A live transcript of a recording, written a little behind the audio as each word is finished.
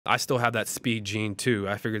I still have that speed gene too.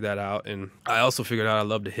 I figured that out, and I also figured out I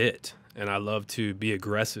love to hit. And I love to be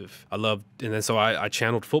aggressive. And then so I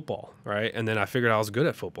channeled football, right? And then I figured I was good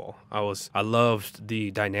at football. I loved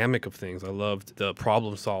the dynamic of things. I loved the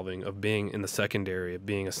problem solving of being in the secondary, of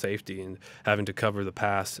being a safety and having to cover the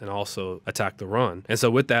pass and also attack the run. And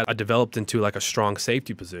so with that, I developed into like a strong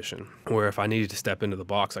safety position where if I needed to step into the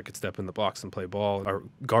box, I could step in the box and play ball or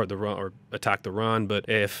guard the run or attack the run. But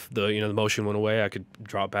if the motion went away, I could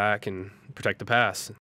drop back and protect the pass.